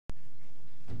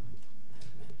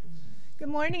Good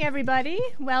morning, everybody.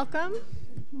 Welcome.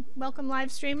 Welcome,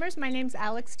 live streamers. My name's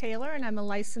Alex Taylor, and I'm a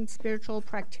licensed spiritual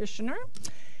practitioner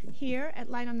here at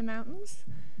Light on the Mountains.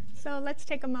 So let's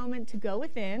take a moment to go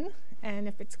within, and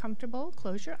if it's comfortable,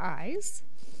 close your eyes.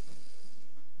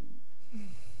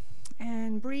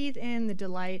 And breathe in the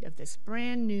delight of this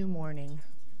brand new morning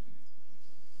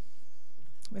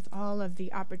with all of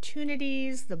the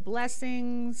opportunities, the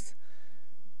blessings,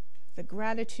 the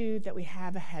gratitude that we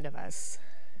have ahead of us.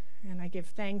 And I give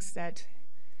thanks that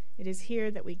it is here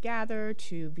that we gather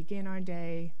to begin our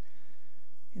day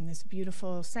in this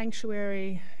beautiful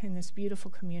sanctuary, in this beautiful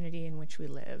community in which we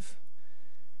live.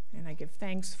 And I give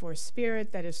thanks for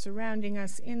spirit that is surrounding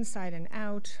us inside and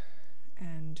out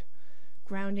and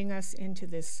grounding us into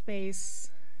this space,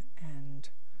 and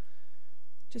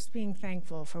just being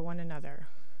thankful for one another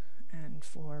and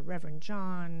for Reverend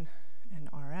John and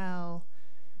R.L.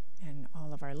 and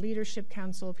all of our leadership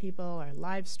council people, our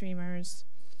live streamers,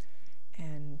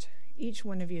 and each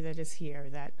one of you that is here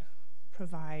that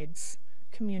provides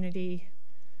community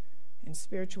and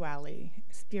spirituality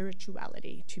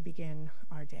to begin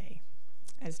our day.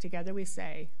 As together we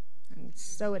say, and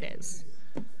so it is.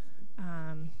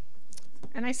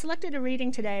 And I selected a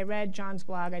reading today. I read John's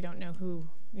blog. I don't know who,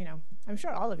 I'm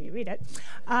sure all of you read it.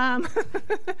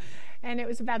 And it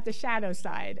was about the shadow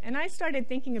side. And I started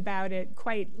thinking about it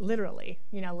quite literally,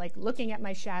 like looking at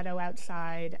my shadow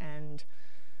outside and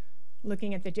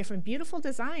looking at the different beautiful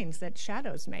designs that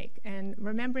shadows make, and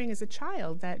remembering as a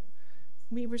child that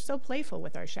we were so playful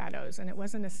with our shadows, and it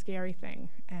wasn't a scary thing.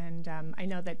 And I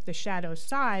know that the shadow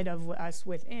side of us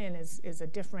within is a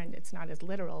different, it's not as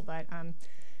literal, but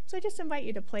so I just invite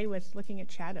you to play with looking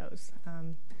at shadows.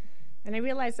 And I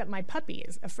realized that my puppy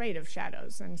is afraid of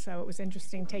shadows, and so it was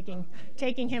interesting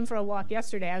taking him for a walk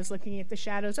yesterday. I was looking at the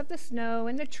shadows of the snow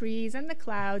and the trees and the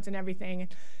clouds and everything,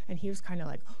 and he was kind of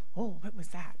like, "Oh, what was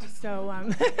that?"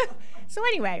 So, so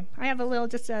anyway, I have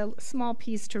just a small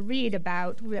piece to read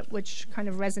about which kind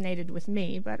of resonated with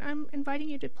me. But I'm inviting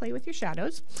you to play with your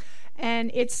shadows, and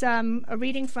it's a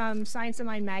reading from Science of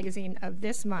Mind magazine of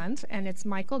this month, and it's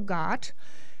Michael Gott,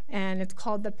 and it's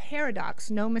called "The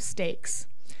Paradox: No Mistakes."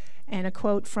 And a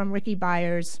quote from Ricky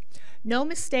Byers: "No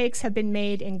mistakes have been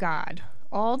made in God.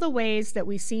 All the ways that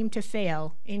we seem to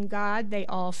fail, in God they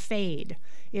all fade.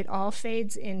 It all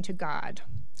fades into God."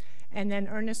 And then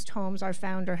Ernest Holmes, our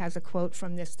founder, has a quote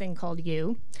from this thing called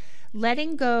You.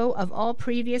 "Letting go of all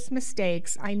previous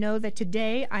mistakes, I know that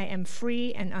today I am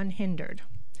free and unhindered."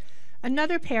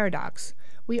 Another paradox: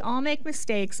 we all make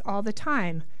mistakes all the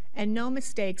time, and no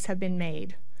mistakes have been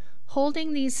made.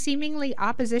 Holding these seemingly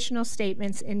oppositional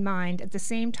statements in mind at the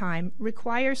same time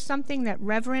requires something that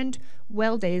Reverend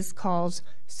Weldes calls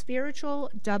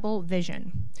spiritual double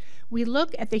vision. We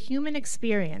look at the human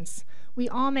experience, we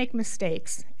all make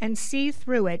mistakes, and see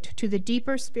through it to the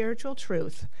deeper spiritual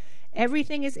truth.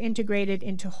 Everything is integrated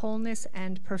into wholeness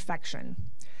and perfection.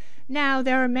 Now,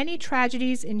 there are many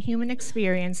tragedies in human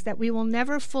experience that we will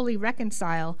never fully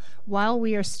reconcile while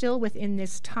we are still within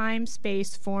this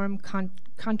time-space-form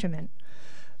continuum.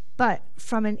 But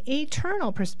from an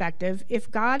eternal perspective,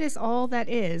 if God is all that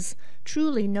is,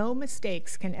 truly no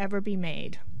mistakes can ever be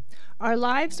made. Our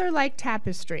lives are like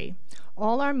tapestry.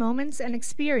 All our moments and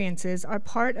experiences are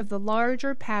part of the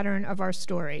larger pattern of our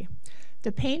story.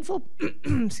 The painful,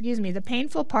 the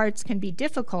painful parts can be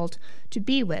difficult to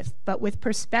be with, but with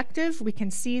perspective, we can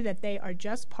see that they are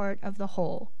just part of the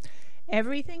whole.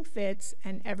 Everything fits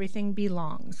and everything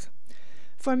belongs.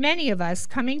 For many of us,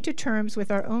 coming to terms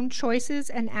with our own choices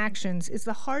and actions is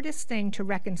the hardest thing to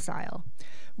reconcile.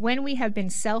 When we have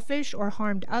been selfish or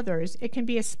harmed others, it can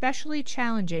be especially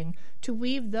challenging to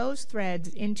weave those threads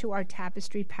into our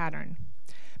tapestry pattern.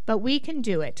 But we can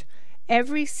do it.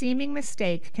 Every seeming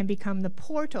mistake can become the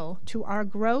portal to our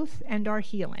growth and our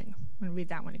healing. I'm going to read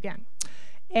that one again.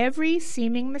 Every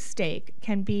seeming mistake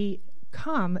can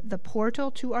become the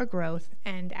portal to our growth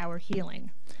and our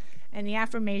healing. And the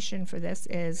affirmation for this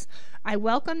is, I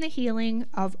welcome the healing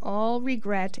of all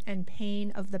regret and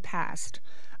pain of the past.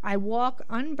 I walk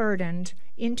unburdened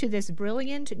into this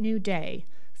brilliant new day,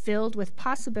 filled with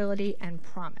possibility and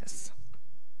promise.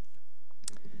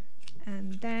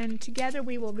 And then together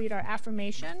we will read our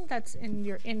affirmation that's in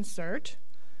your insert.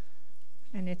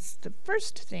 And it's the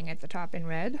first thing at the top in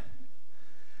red.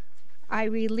 I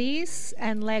release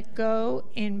and let go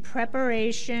in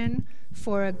preparation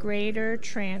for a greater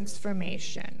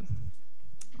transformation.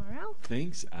 R.L.?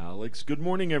 Thanks, Alex. Good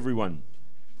morning, everyone.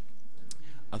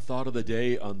 A thought of the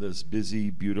day on this busy,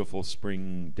 beautiful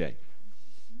spring day.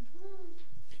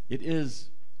 It is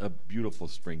a beautiful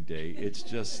spring day. It's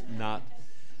just not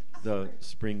the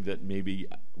spring that maybe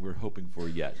we're hoping for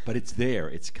yet. But it's there.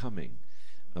 It's coming.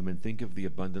 And think of the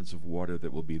abundance of water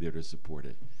that will be there to support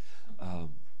it.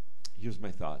 Here's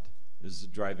my thought. I was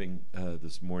driving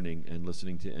this morning and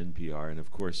listening to NPR, and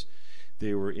of course,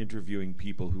 they were interviewing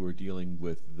people who were dealing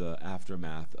with the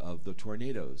aftermath of the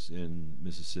tornadoes in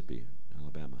Mississippi,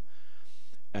 Alabama.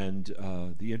 And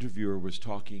the interviewer was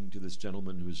talking to this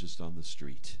gentleman who was just on the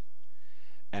street,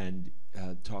 and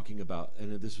talking about,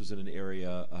 and this was in an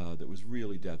area that was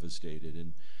really devastated,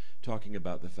 and talking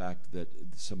about the fact that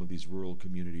some of these rural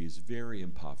communities, very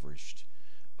impoverished,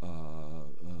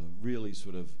 really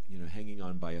sort of hanging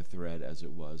on by a thread as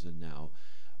it was, and now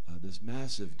this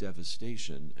massive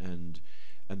devastation, and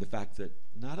the fact that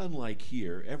not unlike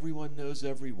here, everyone knows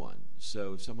everyone.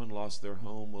 So if someone lost their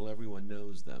home, well, everyone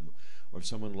knows them. Or if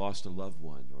someone lost a loved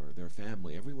one or their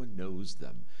family, everyone knows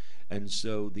them. And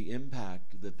so the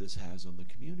impact that this has on the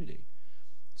community.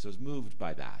 So I was moved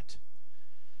by that.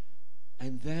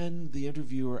 And then the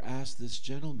interviewer asked this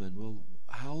gentleman, well,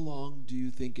 how long do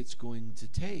you think it's going to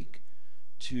take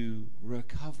to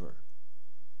recover?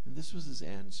 And this was his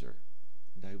answer.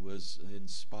 And I was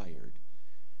inspired.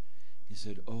 He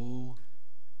said, oh,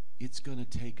 it's going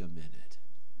to take a minute.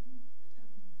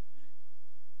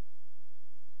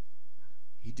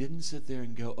 He didn't sit there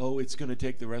and go, oh, it's going to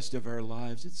take the rest of our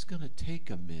lives. It's going to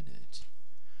take a minute.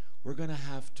 We're going to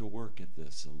have to work at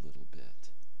this a little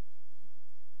bit.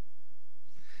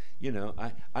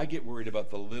 I get worried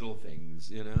about the little things,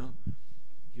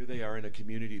 Here they are in a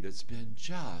community that's been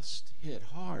just hit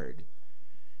hard.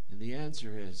 And the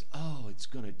answer is, oh, it's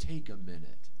going to take a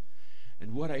minute.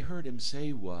 And what I heard him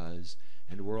say was,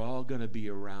 and we're all going to be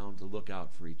around to look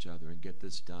out for each other and get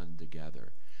this done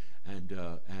together.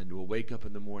 And we'll wake up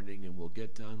in the morning and we'll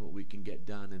get done what we can get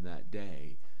done in that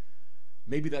day.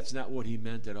 Maybe that's not what he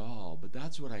meant at all, but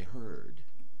that's what I heard.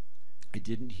 I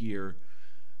didn't hear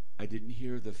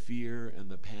the fear and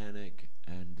the panic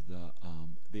and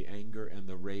the anger and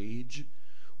the rage,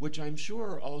 which I'm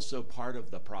sure are also part of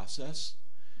the process.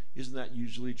 Isn't that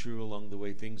usually true along the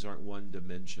way? Things aren't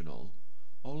one-dimensional.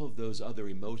 All of those other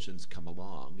emotions come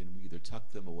along, and we either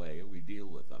tuck them away or we deal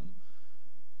with them.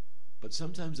 But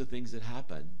sometimes the things that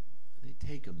happen, they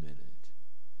take a minute.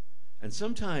 And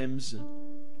sometimes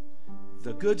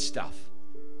the good stuff,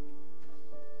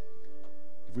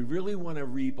 if we really want to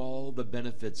reap all the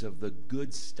benefits of the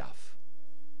good stuff,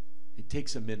 it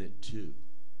takes a minute too.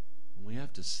 And we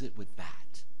have to sit with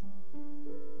that.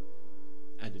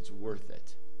 And it's worth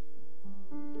it.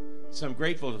 So I'm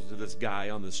grateful to this guy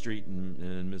on the street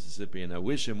in Mississippi, and I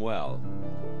wish him well.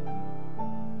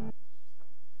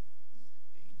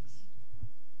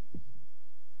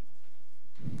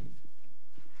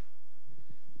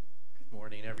 Good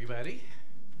morning, everybody.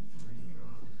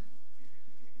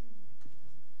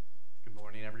 Good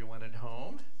morning, everyone at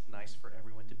home. Nice for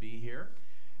everyone to be here.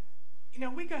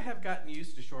 We have gotten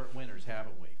used to short winters,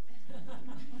 haven't we?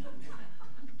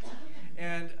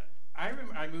 And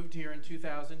I moved here in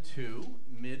 2002,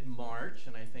 mid-March,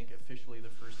 and I think officially the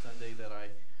first Sunday that I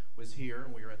was here,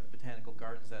 and we were at the Botanical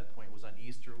Gardens at that point, was on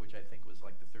Easter, which I think was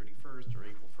like the 31st or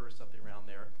April 1st, something around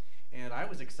there. And I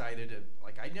was excited,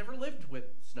 I'd never lived with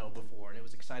snow before, and it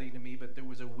was exciting to me, but there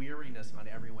was a weariness on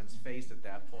everyone's face at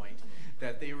that point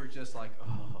that they were just like,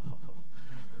 oh.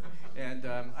 And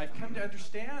I've come to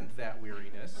understand that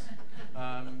weariness,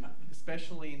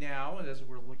 especially now as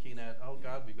we're looking at, oh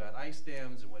God, we've got ice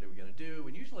dams, and what are we going to do?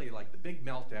 And usually, the big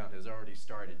meltdown has already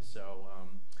started. So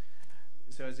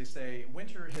as they say,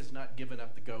 winter has not given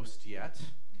up the ghost yet,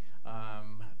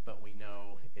 but we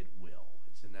know it will.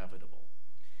 It's inevitable.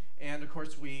 And of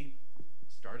course, we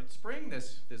started spring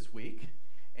this week,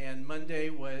 and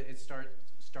Monday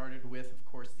started with, of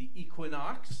course, the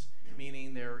equinox,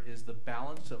 meaning there is the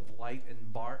balance of light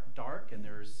and dark, and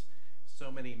there's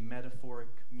so many metaphoric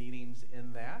meanings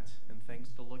in that and things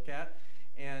to look at.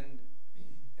 And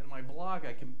in my blog,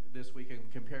 this week I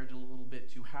compared it a little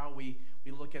bit to how we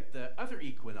look at the other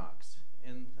equinox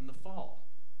in the fall.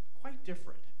 Quite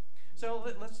different. So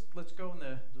let's go in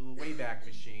the Wayback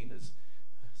Machine, as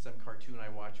some cartoon I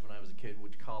watched when I was a kid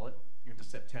would call it, into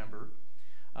September.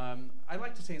 I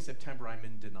like to say in September I'm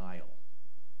in denial.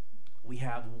 We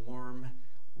have warm,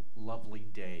 lovely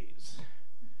days.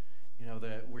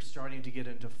 We're starting to get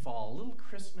into fall. A little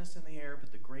Christmas in the air,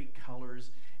 but the great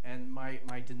colors. And my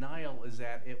denial is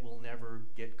that it will never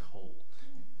get cold.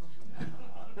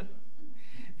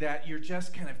 That you're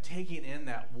just kind of taking in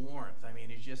that warmth.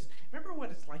 Remember what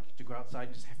it's like to go outside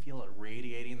and just feel it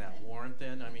radiating that warmth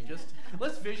in?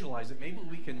 Let's visualize it. Maybe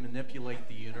we can manipulate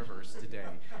the universe today.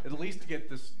 At least to get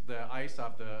the ice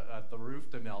off the roof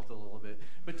to melt a little bit.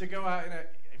 But to go out, and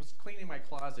was cleaning my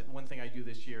closet. One thing I do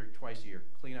this year, twice a year,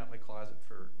 clean out my closet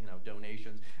for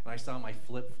donations, and I saw my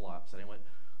flip-flops, and I went,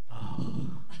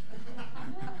 oh,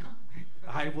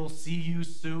 I will see you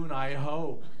soon, I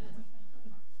hope.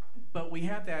 But we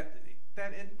have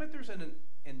but there's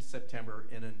in September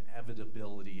an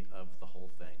inevitability of the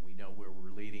whole thing. We know where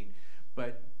we're leading,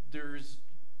 but there's,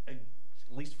 at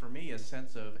least for me, a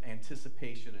sense of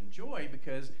anticipation and joy,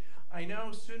 because I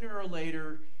know sooner or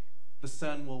later the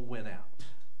sun will win out.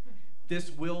 This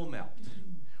will melt.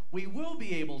 We will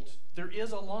be able to, there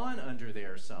is a lawn under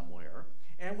there somewhere,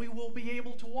 and we will be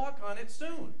able to walk on it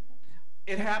soon.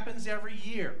 It happens every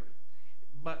year.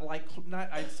 But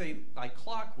I'd say like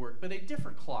clockwork, but a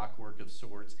different clockwork of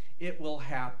sorts, it will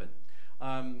happen.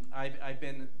 I've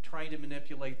been trying to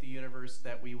manipulate the universe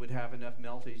that we would have enough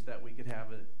meltage that we could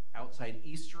have an outside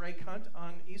Easter egg hunt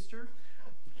on Easter.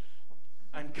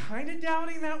 I'm kind of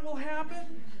doubting that will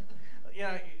happen.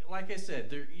 Yeah, like I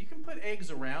said, you can put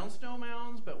eggs around snow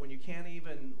mounds, but when you can't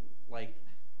even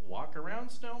walk around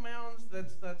snow mounds,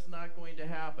 that's not going to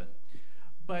happen.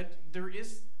 But there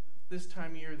is this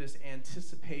time of year, this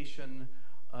anticipation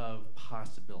of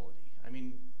possibility. I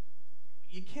mean,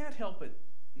 you can't help but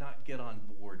not get on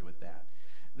board with that.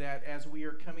 That as we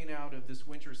are coming out of this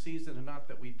winter season, and not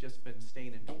that we've just been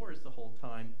staying indoors the whole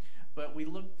time, but we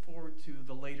look forward to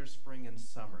the later spring and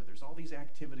summer. There's all these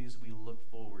activities we look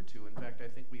forward to. In fact, I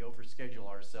think we overschedule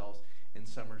ourselves in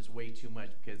summers way too much,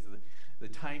 because the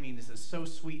timing is so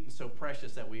sweet and so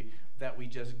precious that we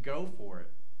just go for it.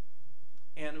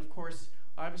 And of course,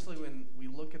 obviously, when we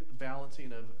look at the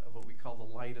balancing of what we call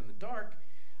the light and the dark,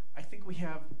 I think we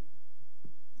have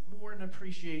more an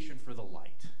appreciation for the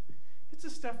light. It's the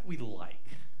stuff we like.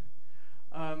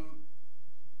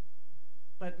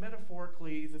 But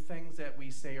metaphorically, the things that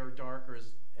we say are dark, or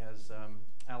as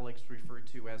Alex referred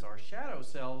to as our shadow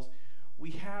selves,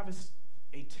 we have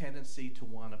a tendency to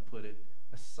want to put it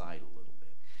aside a little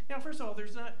bit. Now, first of all,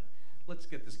 let's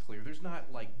get this clear, there's not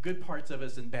good parts of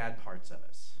us and bad parts of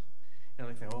us.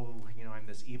 Think, I'm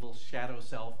this evil shadow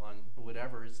self on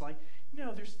whatever. It's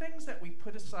no, there's things that we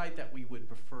put aside that we would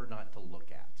prefer not to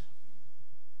look at.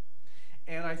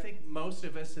 And I think most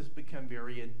of us has become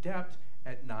very adept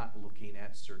at not looking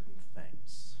at certain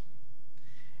things.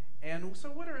 And so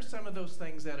what are some of those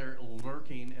things that are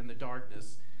lurking in the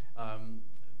darkness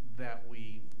that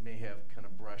we may have kind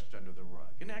of brushed under the rug?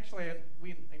 And actually,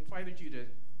 we invited you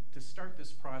to start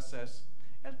this process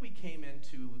as we came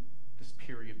into this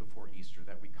period before Easter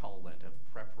that we call Lent, of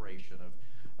preparation,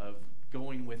 of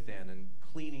going within and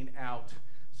cleaning out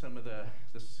some of the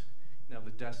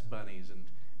dust bunnies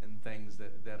and things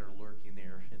that are lurking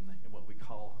there in what we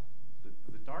call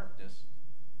the darkness.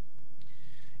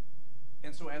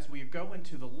 And so as we go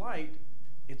into the light,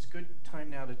 it's good time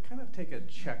now to kind of take a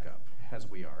checkup as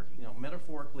we are.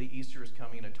 Metaphorically, Easter is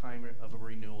coming, a time of a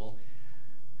renewal.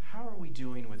 How are we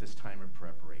doing with this time of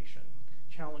preparation?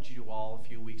 Challenged you all a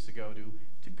few weeks ago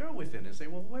to go within and say,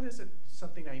 well, what is it,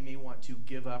 something I may want to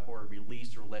give up or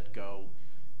release or let go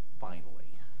finally?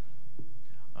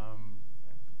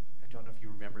 I don't know if you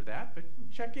remember that, but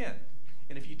check in.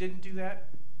 And if you didn't do that,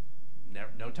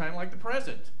 no time like the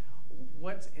present.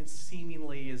 What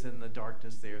seemingly is in the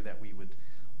darkness there that we would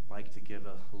like to give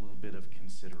a little bit of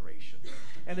consideration?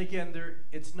 And again,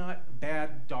 it's not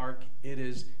bad, dark. It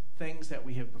is things that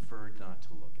we have preferred not to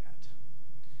look at.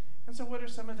 And so what are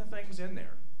some of the things in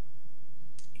there?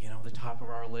 The top of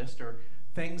our list are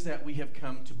things that we have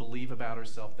come to believe about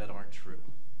ourselves that aren't true.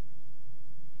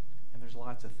 And there's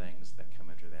lots of things that come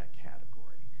under that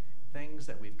category. Things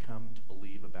that we've come to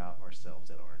believe about ourselves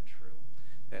that aren't true.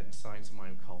 That in science of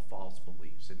mind we call false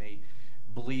beliefs. It may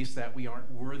beliefs that we aren't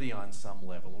worthy on some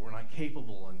level, or we're not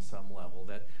capable on some level,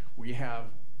 that we have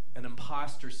an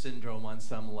imposter syndrome on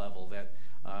some level,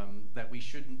 that we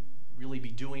shouldn't really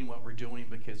be doing what we're doing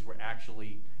because we're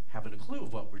actually having a clue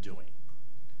of what we're doing.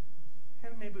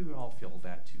 And maybe we all feel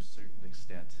that to a certain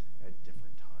extent at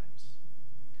different times.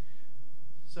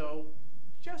 So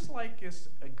just like it's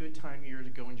a good time of year to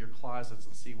go into your closets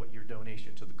and see what your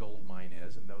donation to the gold mine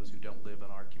is, and those who don't live in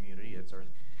our community, it's a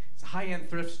high-end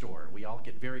thrift store. We all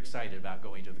get very excited about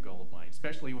going to the gold mine,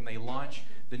 especially when they launch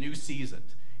the new season.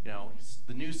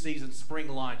 The new season spring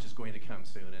launch is going to come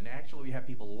soon, and actually we have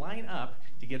people line up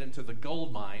to get into the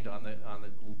gold mine on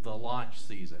the launch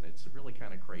season. It's really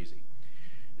kind of crazy.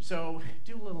 So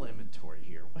do a little inventory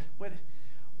here.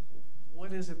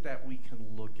 What is it that we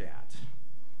can look at?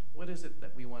 What is it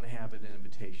that we want to have an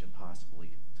invitation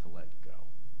possibly to let go?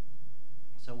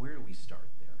 So where do we start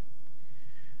there?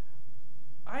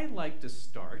 I like to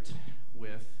start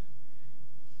with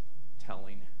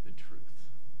telling the truth.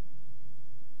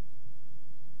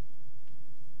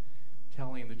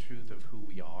 telling the truth of who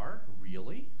we are,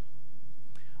 really,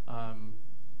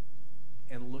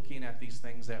 and looking at these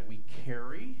things that we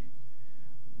carry.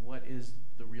 What is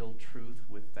the real truth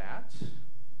with that?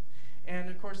 And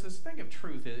of course, this thing of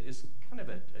truth is kind of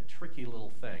a tricky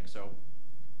little thing. So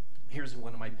here's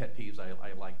one of my pet peeves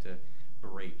I like to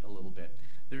berate a little bit.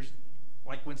 There's,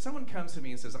 like, when someone comes to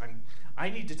me and says, I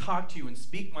need to talk to you and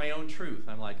speak my own truth,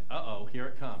 I'm like, uh-oh, here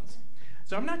it comes.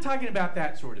 So I'm not talking about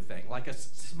that sort of thing, like a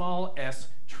small s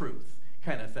truth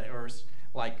kind of thing, or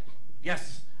like,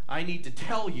 yes, I need to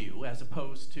tell you, as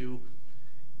opposed to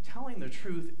telling the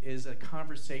truth is a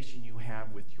conversation you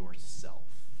have with yourself.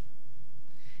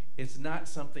 It's not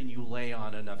something you lay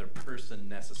on another person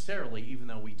necessarily, even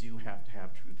though we do have to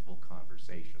have truthful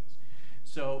conversations.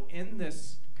 So in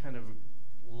this kind of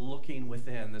looking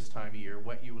within this time of year,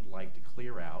 what you would like to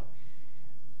clear out,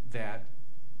 that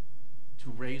to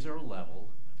raise our level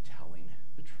of telling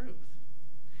the truth.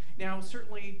 Now,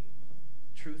 certainly,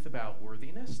 truth about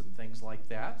worthiness and things like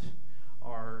that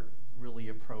are really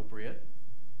appropriate.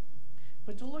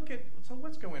 But to look at, so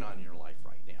what's going on in your life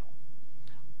right now?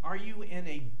 Are you in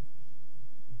a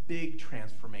big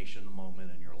transformation moment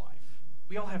in your life?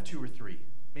 We all have 2 or 3,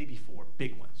 maybe 4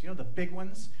 big ones. You know, the big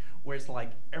ones where it's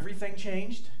like everything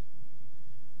changed?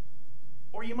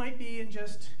 Or you might be in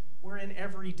just, we're in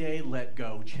everyday let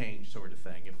go change sort of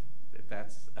thing, if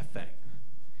that's a thing.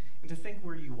 And to think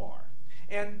where you are.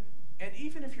 And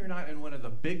even if you're not in one of the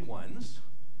big ones,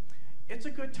 it's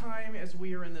a good time as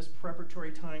we are in this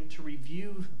preparatory time to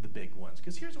review the big ones.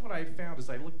 Because here's what I found as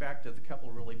I look back to the couple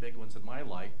of really big ones in my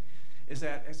life, is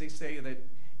that, as they say,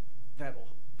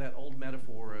 that old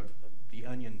metaphor of the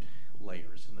onion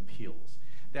layers and the peels,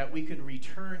 that we can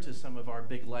return to some of our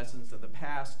big lessons of the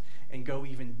past and go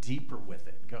even deeper with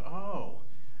it. Go, oh,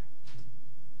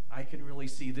 I can really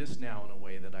see this now in a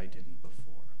way that I didn't before.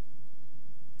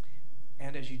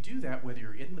 And as you do that, whether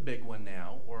you're in the big one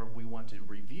now or we want to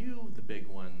review the big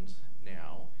ones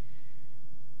now,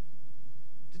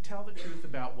 to tell the truth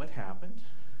about what happened,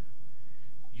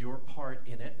 your part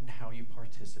in it and how you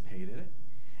participated in it.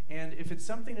 And if it's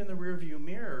something in the rearview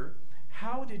mirror,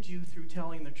 how did you, through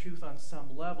telling the truth on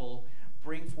some level,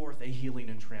 bring forth a healing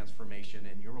and transformation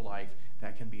in your life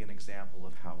that can be an example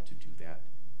of how to do that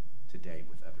today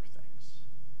with other things?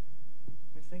 I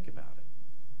mean, think about it.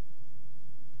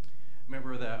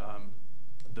 Remember the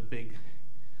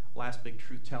last big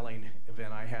truth-telling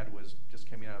event I had was just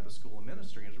coming out of the School of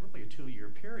Ministry. It was really a 2-year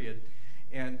period.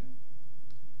 And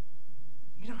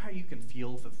you know how you can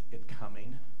feel it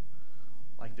coming?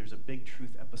 Like there's a big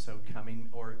truth episode coming,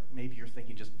 or maybe you're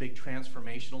thinking just big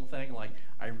transformational thing, like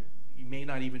you may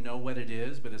not even know what it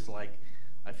is, but it's like,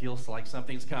 I feel like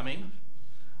something's coming.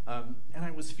 And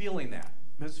I was feeling that.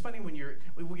 But it's funny when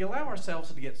we allow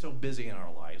ourselves to get so busy in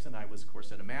our lives, and I was, of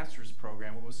course, in a master's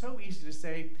program, it was so easy to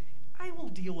say, I will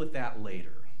deal with that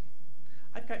later.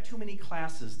 I've got too many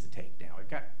classes to take now. I've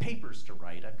got papers to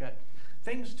write. I've got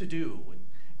things to do, and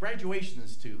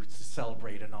graduations to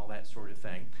celebrate and all that sort of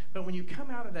thing. But when you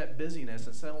come out of that busyness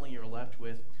and suddenly you're left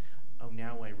with, oh,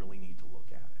 now I really need to look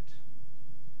at it.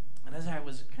 And as I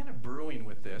was kind of brewing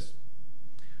with this,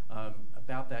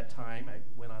 about that time, I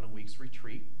went on a week's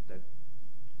retreat that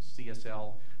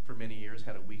CSL for many years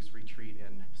had a week's retreat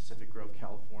in Pacific Grove,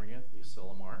 California, the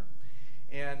Asilomar.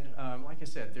 And like I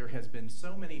said, there has been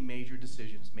so many major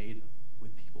decisions made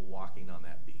with people walking on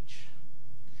that beach.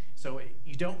 So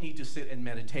you don't need to sit in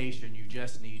meditation, you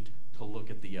just need to look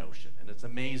at the ocean. And it's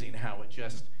amazing how it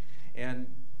just, and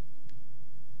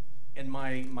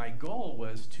my goal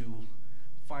was to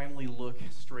finally look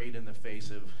straight in the face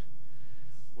of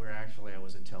where actually I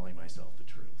wasn't telling myself the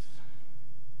truth.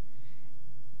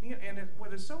 And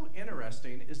what is so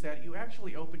interesting is that you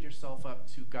actually open yourself up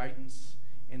to guidance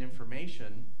and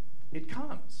information. It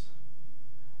comes.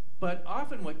 But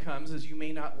often what comes is you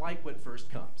may not like what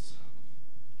first comes.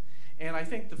 And I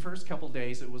think the first couple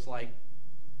days it was like,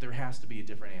 there has to be a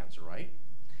different answer, right?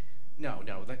 No,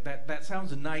 that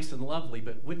sounds nice and lovely,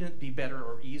 but wouldn't it be better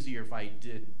or easier if I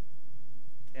did?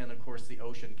 And of course the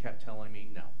ocean kept telling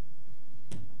me no.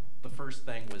 The first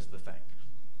thing was the thing.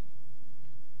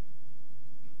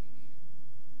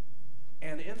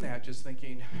 And in that, just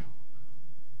thinking,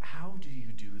 how do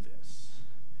you do this?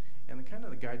 And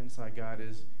the guidance I got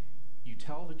is, you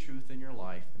tell the truth in your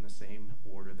life in the same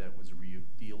order that was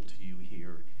revealed to you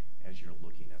here as you're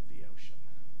looking at the ocean.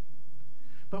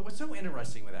 But what's so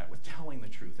interesting with that, with telling the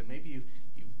truth, and maybe you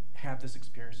have this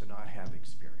experience or not have the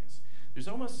experience, there's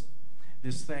almost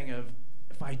this thing of,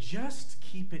 if I just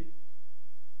keep it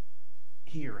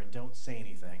here and don't say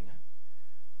anything,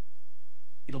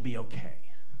 it'll be okay.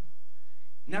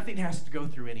 Nothing has to go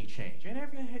through any change. And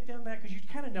have you done that? Because you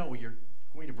kind of know you're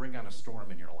going to bring on a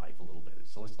storm in your life a little bit.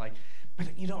 So it's like, but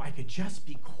I could just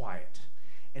be quiet,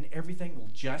 and everything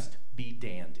will just be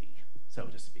dandy, so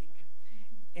to speak.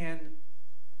 And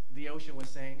the ocean was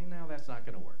saying, no, that's not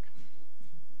going to work.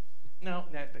 No,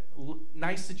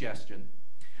 nice suggestion,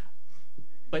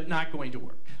 but not going to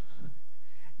work.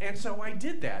 And so I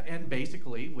did that, and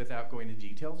basically, without going into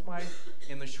details,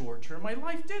 in the short term, my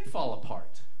life did fall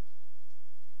apart.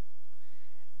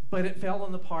 But it fell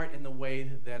apart in the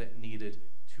way that it needed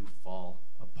to fall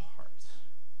apart.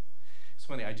 It's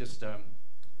funny, I just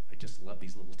love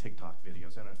these little TikTok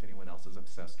videos. I don't know if anyone else is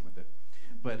obsessed with it.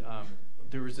 But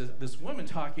there was this woman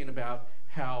talking about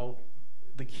how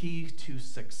the key to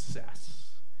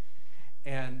success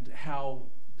and how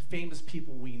famous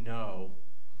people we know,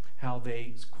 how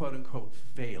they, quote unquote,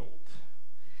 failed.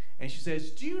 And she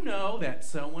says, do you know that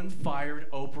someone fired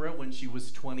Oprah when she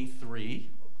was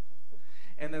 23?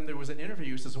 And then there was an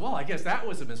interview who says, well, I guess that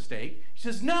was a mistake. She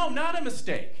says, no, not a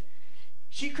mistake.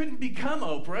 She couldn't become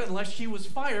Oprah unless she was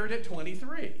fired at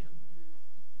 23.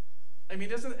 I mean,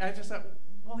 I just thought,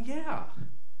 well, yeah.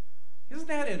 Isn't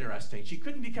that interesting? She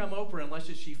couldn't become Oprah unless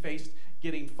she faced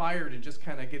getting fired and just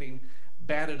kind of getting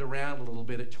batted around a little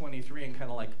bit at 23 and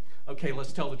kind of like, okay,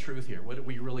 let's tell the truth here. What are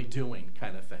we really doing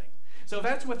kind of thing? So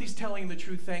that's what these telling the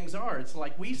truth things are. It's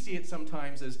like we see it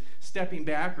sometimes as stepping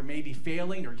back or maybe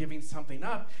failing or giving something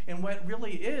up. And what it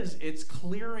really is, it's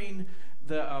clearing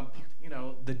the,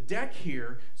 the deck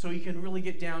here so you can really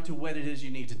get down to what it is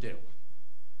you need to do.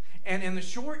 And in the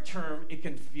short term, it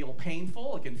can feel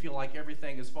painful. It can feel like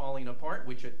everything is falling apart,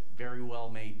 which it very well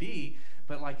may be.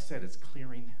 But like I said, it's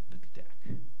clearing the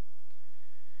deck.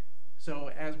 So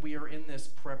as we are in this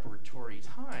preparatory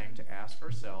time to ask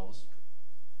ourselves,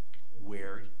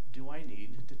 where do I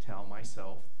need to tell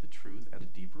myself the truth at a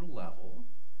deeper level?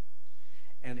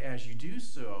 And as you do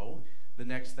so, the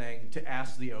next thing, to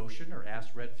ask the ocean or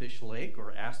ask Redfish Lake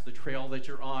or ask the trail that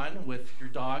you're on with your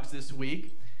dogs this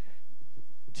week,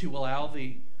 to allow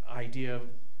the idea of,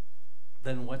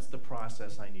 then what's the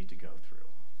process I need to go through?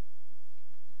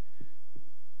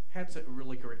 Had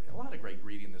a lot of great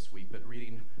reading this week, but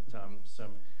reading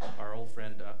our old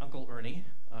friend Uncle Ernie,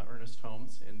 Ernest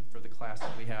Holmes, for the class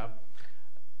that we have.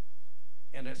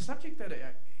 And a subject that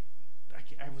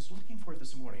I was looking for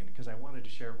this morning because I wanted to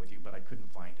share it with you, but I couldn't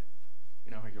find it.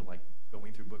 You know how you're like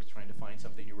going through books trying to find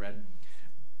something you read?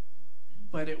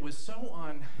 But it was so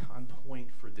on point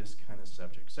for this kind of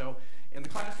subject. So in the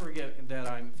class that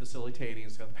I'm facilitating,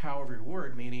 it's called The Power of Your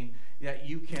Word, meaning that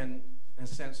you can, in a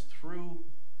sense, through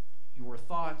your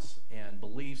thoughts and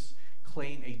beliefs,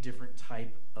 claim a different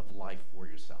type of life for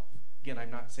yourself. Again,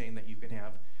 I'm not saying that you can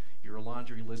have your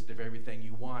laundry list of everything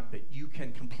you want, but you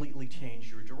can completely change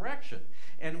your direction.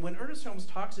 And when Ernest Holmes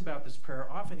talks about this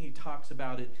prayer, often he talks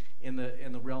about it in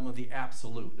the realm of the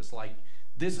absolute. It's like,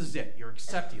 this is it. You're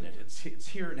accepting it. It's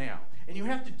here now. And you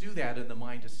have to do that in the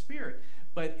mind of spirit.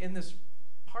 But in this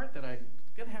part that I'm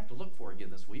going to have to look for again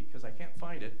this week because I can't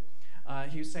find it,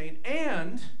 he was saying,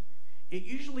 and it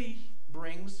usually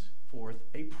brings forth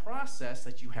a process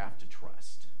that you have to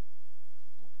trust.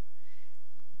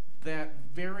 That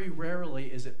very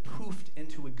rarely is it poofed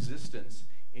into existence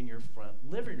in your front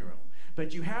living room.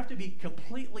 But you have to be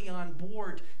completely on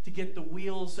board to get the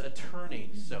wheels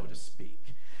turning, so to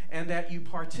speak. And that you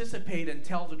participate and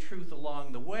tell the truth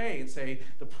along the way and say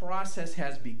the process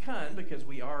has begun, because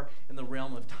we are in the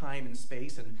realm of time and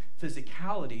space and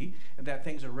physicality, and that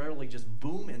things are rarely just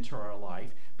boom into our life,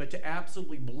 but to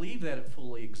absolutely believe that it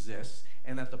fully exists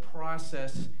and that the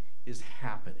process is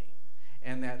happening.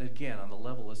 And that, again, on the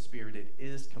level of spirit, it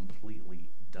is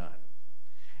completely done.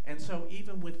 And so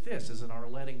even with this, as in our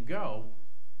letting go,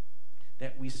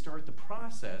 that we start the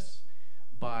process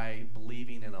by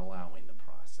believing and allowing the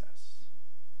process.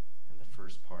 And the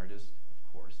first part is,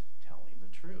 of course, telling the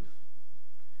truth.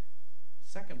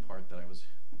 Second part that I was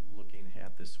looking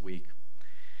at this week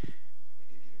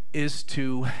is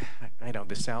to, I know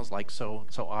this sounds like so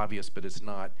obvious, but it's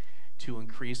not, to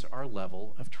increase our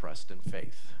level of trust and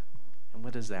faith. And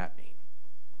what does that mean?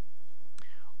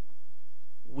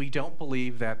 We don't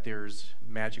believe that there's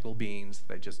magical beings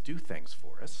that just do things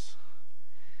for us.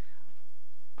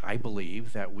 I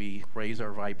believe that we raise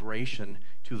our vibration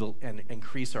and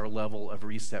increase our level of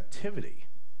receptivity.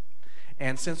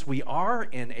 And since we are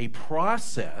in a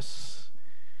process,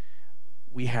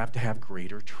 we have to have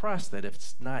greater trust that if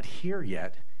it's not here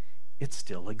yet, it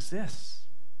still exists.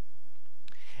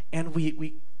 And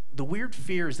the weird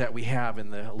fears that we have in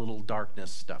the little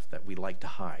darkness stuff that we like to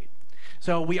hide.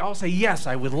 So we all say, yes,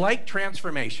 I would like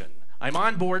transformation. I'm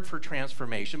on board for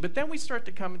transformation, but then we start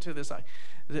to come into this,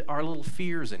 our little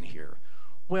fears in here.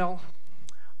 Well,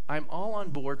 I'm all on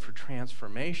board for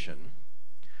transformation,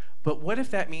 but what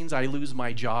if that means I lose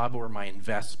my job or my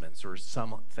investments or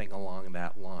something along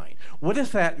that line? What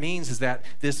if that means is that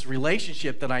this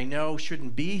relationship that I know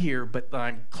shouldn't be here, but that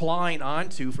I'm clawing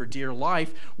onto for dear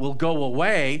life will go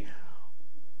away?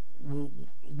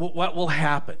 What will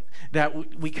happen?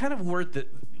 That we kind of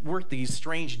work these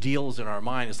strange deals in our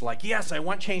mind. It's like, yes, I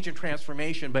want change and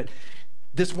transformation, but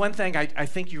this one thing, I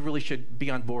think you really should be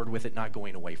on board with it not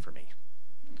going away for me.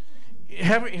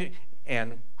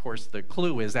 And of course, the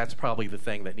clue is that's probably the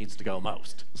thing that needs to go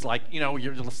most. It's like,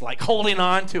 you're just like holding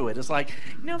on to it. It's like,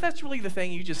 that's really the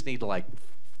thing you just need to, like,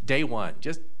 day one,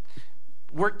 just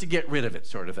work to get rid of it,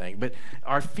 sort of thing. But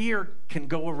our fear can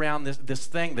go around this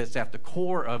thing that's at the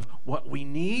core of what we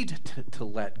need to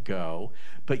let go,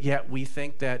 but yet we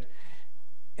think that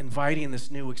inviting this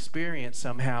new experience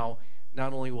somehow,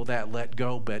 not only will that let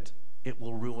go, but it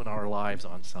will ruin our lives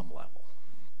on some level.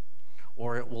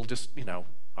 Or it will just,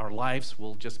 our lives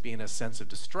will just be in a sense of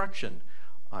destruction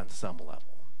on some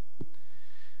level.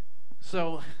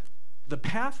 So the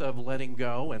path of letting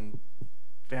go and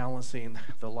balancing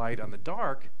the light on the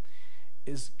dark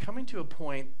is coming to a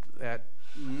point that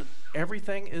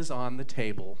everything is on the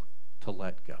table to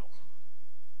let go.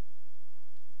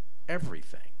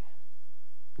 Everything.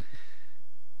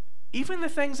 Even the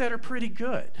things that are pretty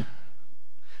good.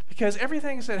 Because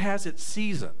everything that has its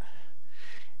season.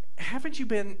 Haven't you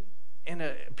been in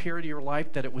a period of your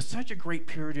life that it was such a great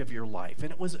period of your life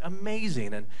and it was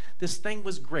amazing and this thing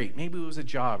was great? Maybe it was a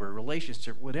job or a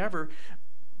relationship, whatever,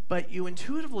 but you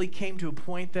intuitively came to a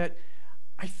point that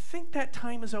I think that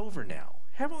time is over now.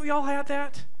 Haven't we all had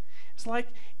that? It's like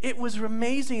it was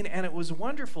amazing and it was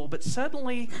wonderful, but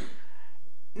suddenly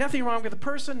nothing wrong with the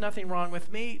person, nothing wrong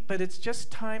with me, but it's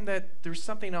just time that there's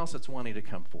something else that's wanting to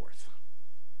come forth.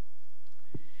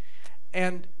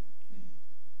 And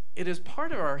it is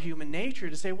part of our human nature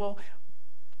to say, well,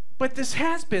 but this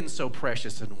has been so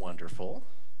precious and wonderful.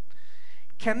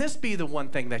 Can this be the one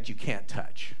thing that you can't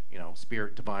touch?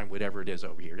 Spirit, divine, whatever it is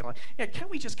over here. You're like, yeah, can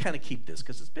we just kind of keep this?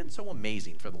 Because it's been so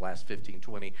amazing for the last 15,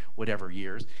 20, whatever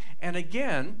years. And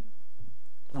again,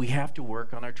 we have to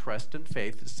work on our trust and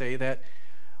faith to say that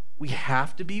we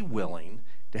have to be willing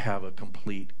to have a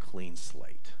complete clean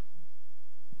slate.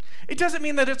 It doesn't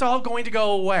mean that it's all going to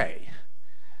go away.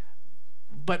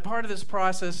 But part of this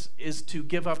process is to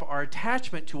give up our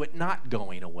attachment to it not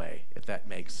going away, if that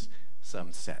makes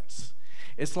some sense.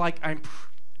 It's like I'm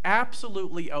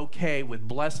absolutely okay with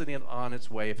blessing it on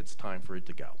its way if it's time for it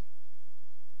to go.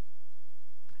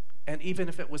 And even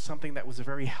if it was something that was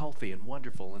very healthy and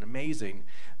wonderful and amazing,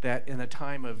 that in a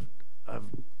time of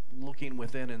looking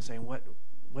within and saying,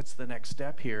 what's the next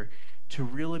step here, to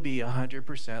really be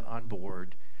 100% on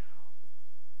board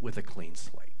with a clean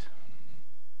slate.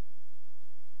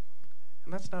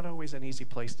 And that's not always an easy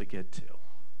place to get to.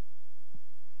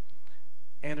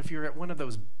 And if you're at one of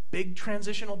those big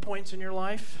transitional points in your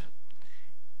life,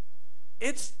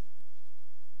 it's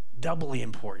doubly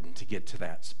important to get to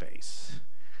that space.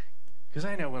 Because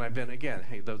I know when I've been, again,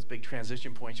 those big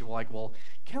transition points, you're like, well,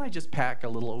 can't I just pack a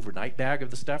little overnight bag of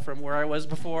the stuff from where I was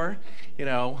before?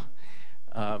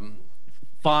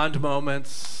 Fond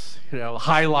moments,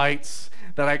 highlights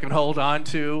that I can hold on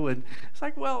to. And it's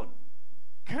like, well,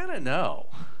 kind of no.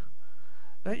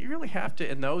 That you really have to,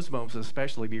 in those moments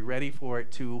especially, be ready for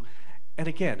it to, and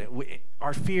again,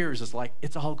 our fears is like,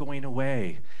 it's all going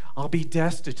away. I'll be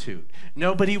destitute.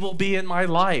 Nobody will be in my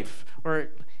life. Or,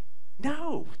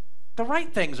 no, the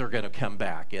right things are going to come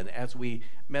back. And as we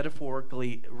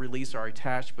metaphorically release our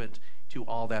attachment to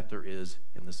all that there is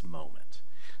in this moment.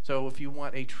 So if you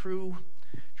want a true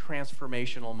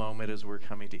transformational moment as we're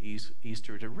coming to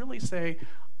Easter, to really say,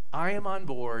 I am on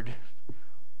board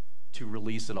to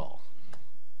release it all.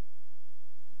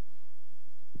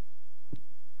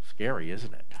 Scary,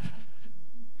 isn't it?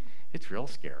 It's real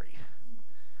scary.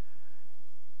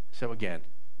 So again,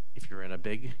 if you're in a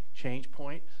big change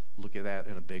point, look at that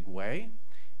in a big way.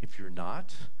 If you're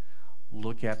not,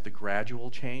 look at the gradual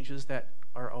changes that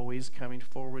are always coming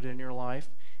forward in your life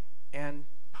and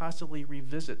possibly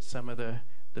revisit some of the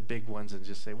big ones and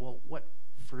just say, well, what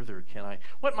further can I,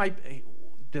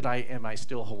 am I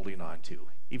still holding on to,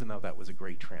 even though that was a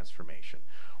great transformation?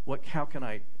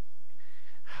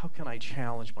 How can I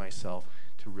challenge myself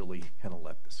to really kind of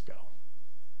let this go?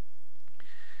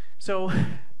 So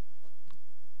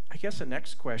I guess the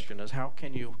next question is, what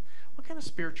kind of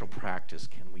spiritual practice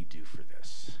can we do for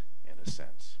this, in a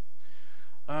sense?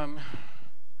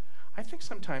 I think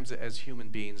sometimes as human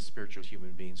beings, spiritual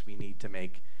human beings, we need to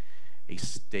make a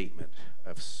statement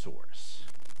of sorts.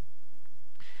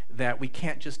 That we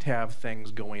can't just have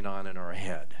things going on in our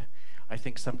head. I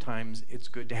think sometimes it's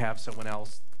good to have someone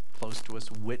else close to us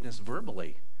witness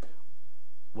verbally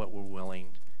what we're willing,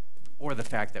 or the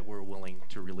fact that we're willing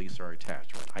to release our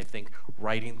attachment. I think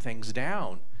writing things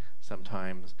down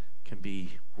sometimes can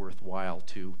be worthwhile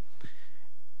to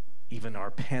even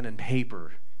our pen and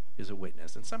paper is a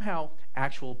witness. And somehow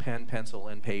actual pen, pencil,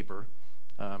 and paper,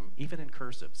 even in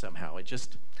cursive somehow, it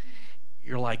just,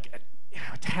 you're like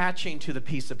attaching to the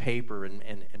piece of paper and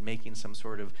making some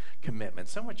sort of commitment,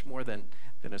 so much more than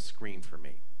a screen for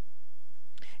me.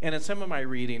 And in some of my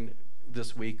reading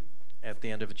this week, at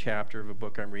the end of a chapter of a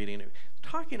book I'm reading,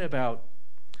 talking about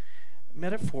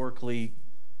metaphorically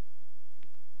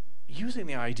using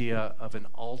the idea of an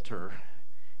altar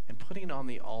and putting on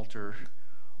the altar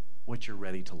what you're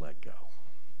ready to let go.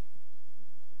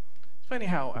 It's funny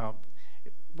how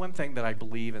one thing that I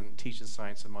believe and teach in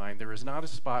Science of Mind, there is not a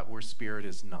spot where spirit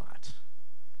is not.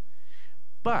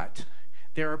 But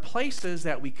there are places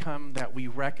that we come that we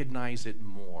recognize it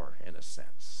more, in a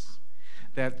sense.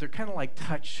 That they're kind of like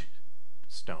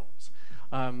touchstones.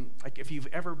 Like if you've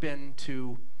ever been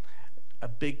to a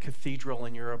big cathedral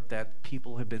in Europe that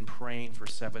people have been praying for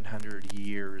 700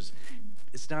 years,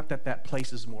 it's not that that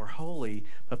place is more holy,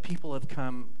 but people have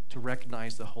come to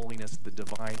recognize the holiness of the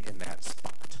divine in that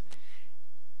spot.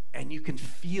 And you can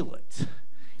feel it.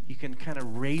 You can kind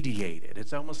of radiate it.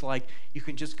 It's almost like you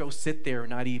can just go sit there and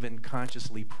not even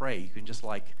consciously pray. You can just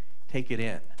like take it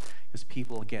in. Because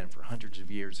people, again, for hundreds of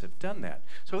years have done that.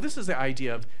 So this is the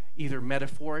idea of either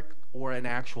metaphoric or an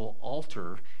actual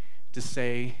altar to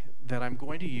say that I'm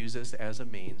going to use this as a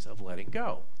means of letting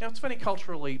go. Now, it's funny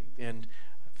culturally in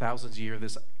thousands of years,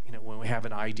 this, when we have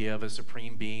an idea of a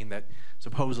supreme being that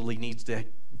supposedly needs to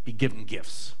be given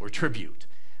gifts or tribute,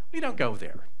 we don't go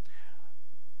there.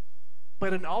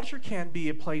 But an altar can be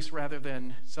a place rather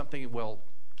than something, well,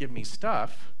 give me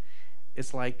stuff.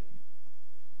 It's like,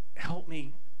 help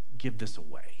me give this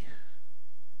away.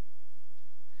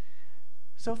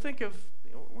 So think of,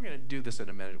 we're going to do this in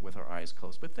a minute with our eyes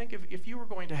closed, but think of if you were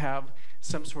going to have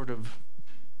some sort of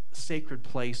sacred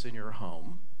place in your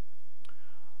home,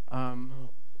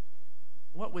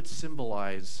 what would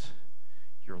symbolize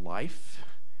your life,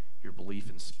 your belief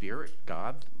in spirit,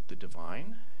 God, the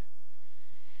divine?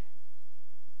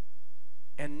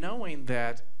 And knowing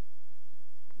that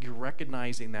you're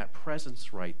recognizing that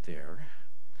presence right there,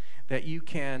 that you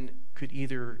could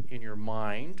either in your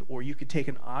mind, or you could take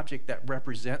an object that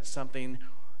represents something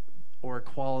or a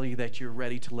quality that you're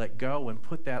ready to let go and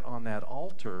put that on that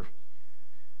altar.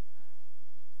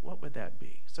 What would that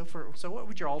be? So what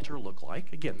would your altar look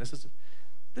like? Again, this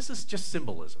is just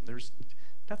symbolism. There's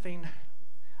nothing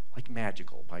like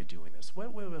magical by doing this.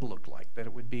 What would it look like? That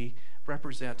it would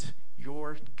represent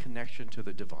your connection to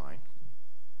the divine.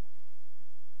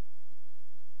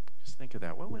 Just think of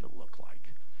that. What would it look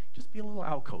like? Just be a little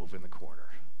alcove in the corner.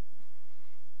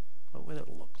 What would it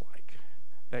look like?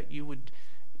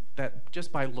 That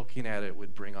just by looking at it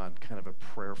would bring on kind of a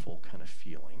prayerful kind of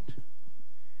feeling.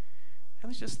 And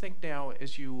let's just think now,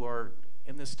 as you are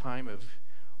in this time of,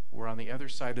 we're on the other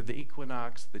side of the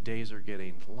equinox, the days are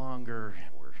getting longer,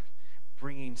 and we're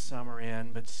bringing summer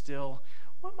in, but still,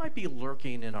 what might be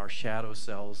lurking in our shadow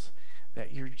selves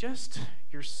that you're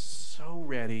so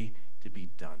ready to be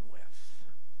done with?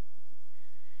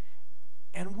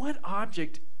 And what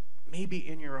object maybe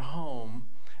in your home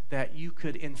that you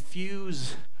could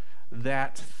infuse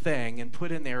that thing and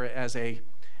put in there as a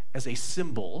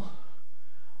symbol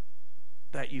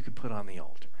that you could put on the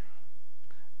altar?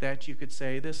 That you could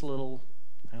say, this little,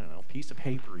 piece of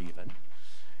paper even,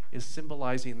 is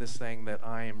symbolizing this thing that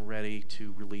I am ready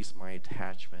to release my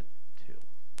attachment to.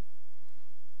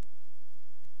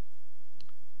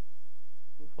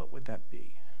 What would that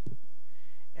be?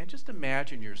 And just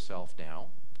imagine yourself now,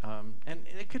 and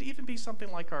it could even be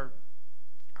something like our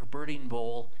Burning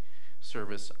Bowl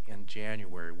service in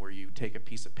January, where you take a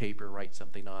piece of paper, write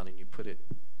something on, and you put it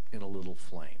in a little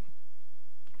flame.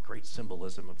 Great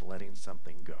symbolism of letting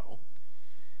something go.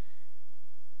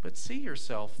 But see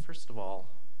yourself, first of all,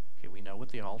 okay, we know what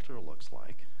the altar looks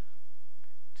like.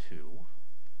 2,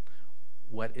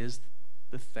 what is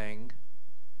the thing,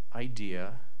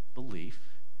 idea, belief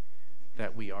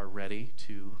that we are ready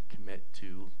to commit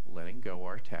to letting go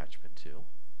our attachment to?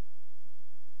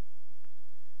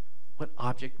 What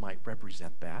object might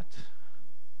represent that?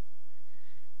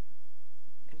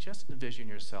 And just envision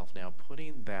yourself now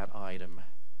putting that item,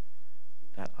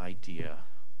 that idea,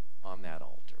 on that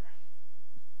altar.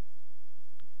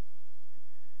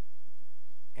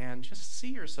 And just see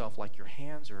yourself like your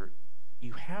hands are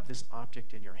you have this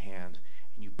object in your hand,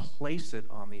 and you place it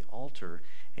on the altar,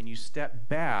 and you step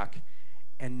back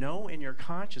and know in your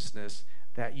consciousness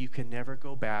that you can never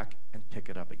go back and pick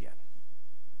it up again.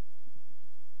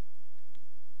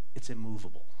 It's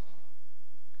immovable.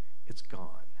 It's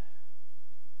gone.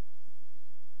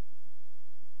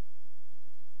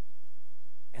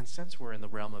 And since we're in the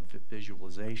realm of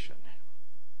visualization,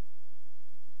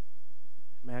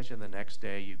 imagine the next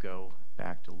day you go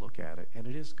back to look at it and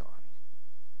it is gone.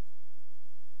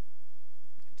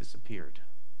 It disappeared.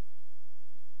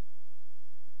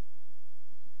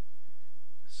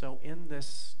 So in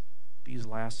these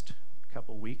last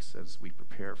couple weeks, as we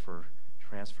prepare for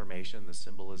transformation, the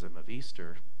symbolism of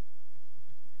Easter,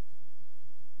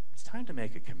 it's time to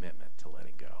make a commitment to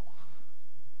letting go.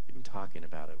 We've been talking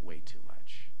about it way too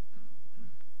much.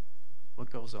 What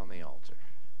goes on the altar?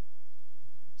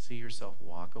 See yourself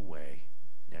walk away,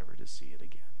 never to see it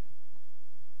again.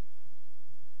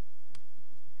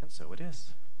 And so it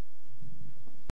is.